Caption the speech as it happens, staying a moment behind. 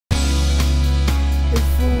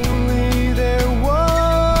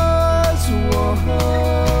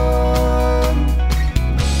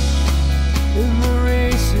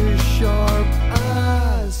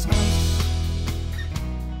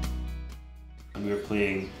and we were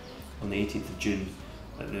playing on the 18th of June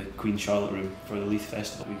at the Queen Charlotte Room for the Leith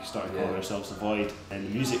Festival. We started calling ourselves The Void, and the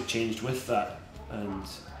music changed with that, and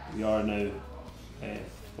we are now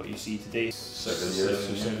what you see today. 7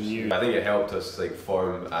 years. 7 years. I think it helped us like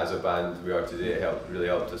form as a band we are today. It really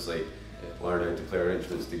helped us like learn how to play our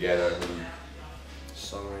instruments together and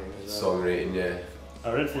songwriting. Yeah.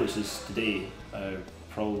 Our influences today are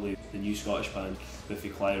probably the new Scottish band Biffy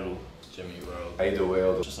Clyro, Jimmy World,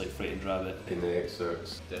 Idlewild, just like Frightened Rabbit, in the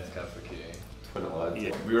excerpts, Death Cab for Cutie, Twin Lads.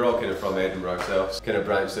 Yeah. We were all kind of from Edinburgh ourselves, kind of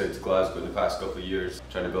branched out to Glasgow in the past couple of years,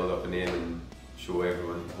 trying to build up a name and show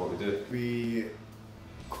everyone what we do. We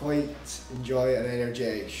quite enjoy an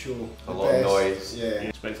energetic show. A lot of noise. Yeah.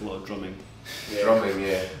 Expect a lot of drumming. Drumming,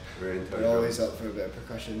 yeah. We're into We're always up for a bit of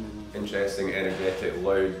percussion. Interesting, energetic,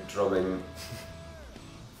 loud drumming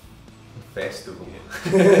festival.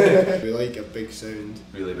 We like a big sound.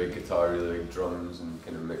 Really big guitar, really big drums, and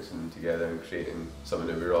kind of mixing them together and creating something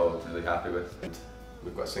that we're all really happy with. And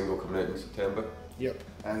we've got a single coming out in September. Yep.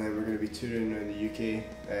 And then we're going to be touring around the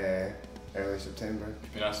UK early September.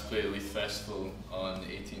 We've been asked to play at the Leith Festival on the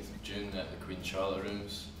 18th of June at the Queen Charlotte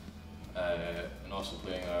Rooms, and also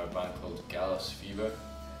playing our band called Fever.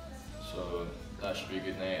 So that should be a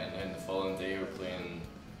good night, and then the following day we're playing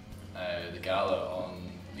the Gala on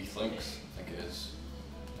Leith Links, I think it is,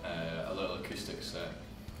 a little acoustic set.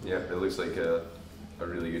 Yeah, it looks like a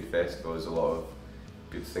really good festival. There's a lot of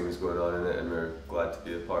good things going on in it, and we're glad to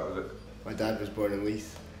be a part of it. My dad was born in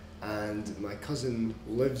Leith, and my cousin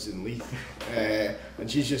lives in Leith,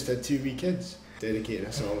 and she's just had 2 wee kids. Dedicating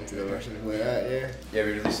a song to them or something like that, yeah. Yeah,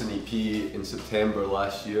 we released an EP in September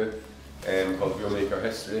last year called We'll Make Our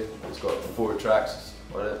History. It's got 4 tracks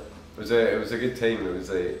on it. It was a good time. It was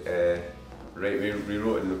like, we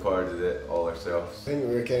wrote and recorded it all ourselves. I think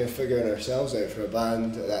we were kind of figuring ourselves out for a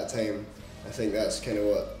band at that time. I think that's kind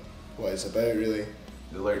of what it's about, really.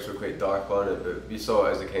 The lyrics were quite dark on it, but we saw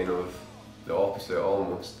it as a kind of the opposite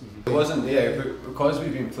almost. It wasn't, but because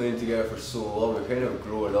we've been playing together for so long, we're kind of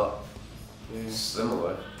growing up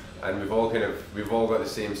similar, and we've all got the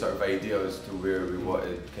same sort of idea as to where we want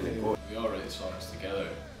to kind of go. We all write songs together.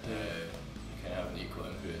 We kind of have an equal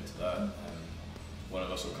input into that. One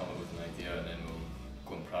of us will come up with an idea, and then we'll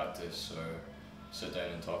go and practice or sit down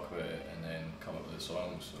and talk about it, and then come up with a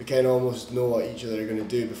song. So we kind of almost know what each other are going to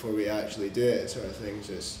do before we actually do it, sort of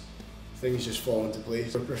things. Things just fall into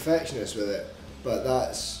place. We're perfectionists with it, but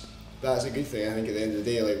that's a good thing. I think at the end of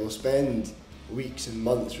the day, like, we'll spend weeks and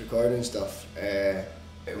months recording stuff and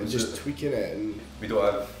just tweaking it. And we don't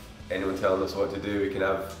have anyone telling us what to do. We can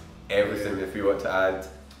have everything. If we want to add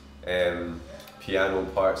piano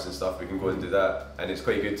parts and stuff, we can go and do that. And it's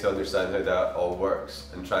quite good to understand how that all works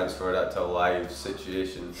and transfer that to a live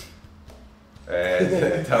situation.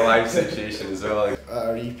 To a live situation as well. At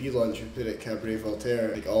our EP launch, we put at Cabaret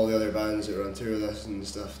Voltaire, like all the other bands that were on tour with us and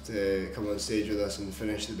stuff, to come on stage with us and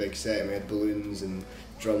finish the big set. And we had balloons and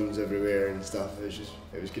drums everywhere and stuff. It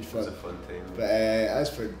was good fun. It was a fun time. But as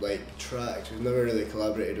for like tracks, we've never really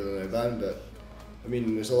collaborated with another band, but I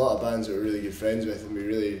mean, there's a lot of bands that we're really good friends with, and we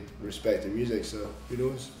really respect their music, so who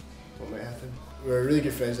knows what might happen. We're really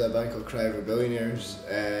good friends with a band called Cry for Billionaires.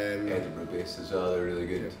 Edinburgh based as well, they're really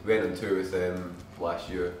good. We went on tour with them last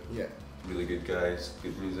year. Yeah. Really good guys,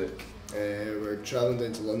 good music. We're travelling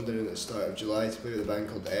down to London at the start of July to play with a band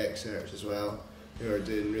called the Excerpts as well, who are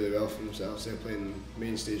doing really well for themselves. They're playing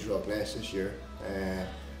main stage Rock Nest this year, and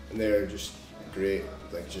they're just great,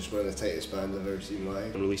 like just one of the tightest bands I've ever seen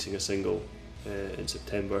live. I'm releasing a single in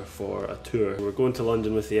September for a tour. We're going to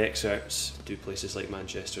London with the Excerpts, do places like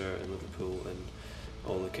Manchester and Liverpool and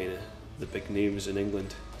all the kind of the big names in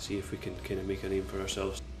England, see if we can kind of make a name for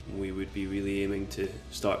ourselves. We would be really aiming to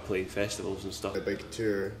start playing festivals and stuff. A big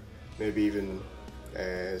tour, maybe even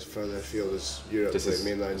as further afield as Europe, just like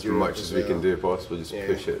mainland as Europe. Much as we can do possible, just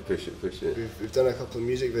push it. We've done a couple of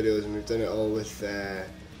music videos, and we've done it all with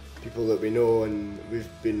people that we know, and we've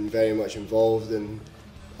been very much involved in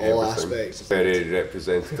all aspects. Very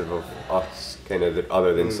representative of us, kind of,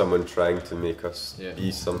 other than someone trying to make us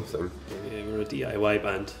be something. Yeah, we're a DIY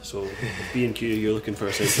band, so if B&Q you're looking for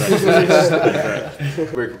a soundtrack,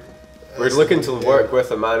 we're looking to work with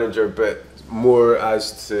a manager, but more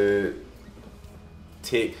as to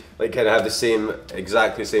take, like, kind of have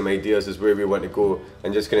exactly the same ideas as where we want to go,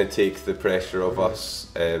 and just kind of take the pressure of us,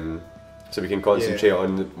 so we can concentrate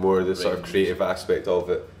on more the sort of creative aspect of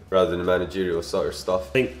it, rather than the managerial sort of stuff.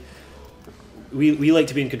 I think we like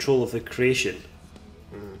to be in control of the creation,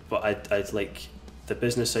 but I'd like the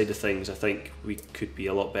business side of things. I think we could be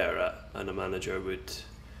a lot better at, and a manager would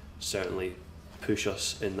certainly push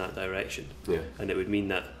us in that direction. Yeah. And it would mean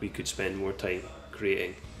that we could spend more time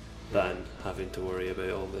creating than having to worry about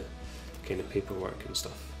all the kind of paperwork and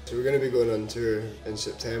stuff. So we're going to be going on tour in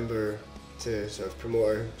September to sort of promote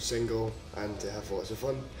our single and to have lots of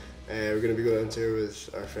fun. We're going to be going on tour with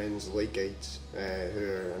our friends Leith, who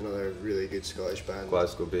are another really good Scottish band.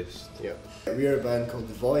 Glasgow based. Yep. We are a band called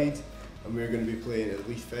The Void, and we're going to be playing at the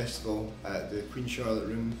Leith Festival at the Queen Charlotte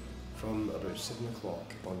Room from about 7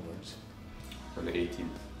 o'clock onwards. On the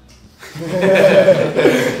 18th.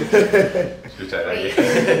 Should we try that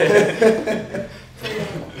again?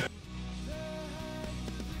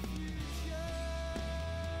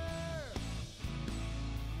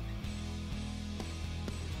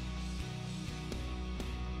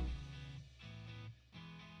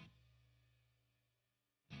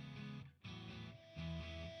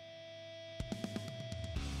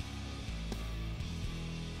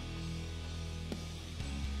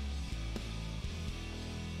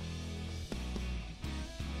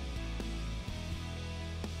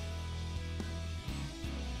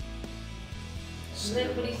 Does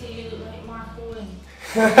everybody say you look like Mark Owen?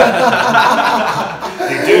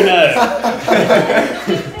 You do now.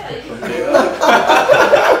 Okay.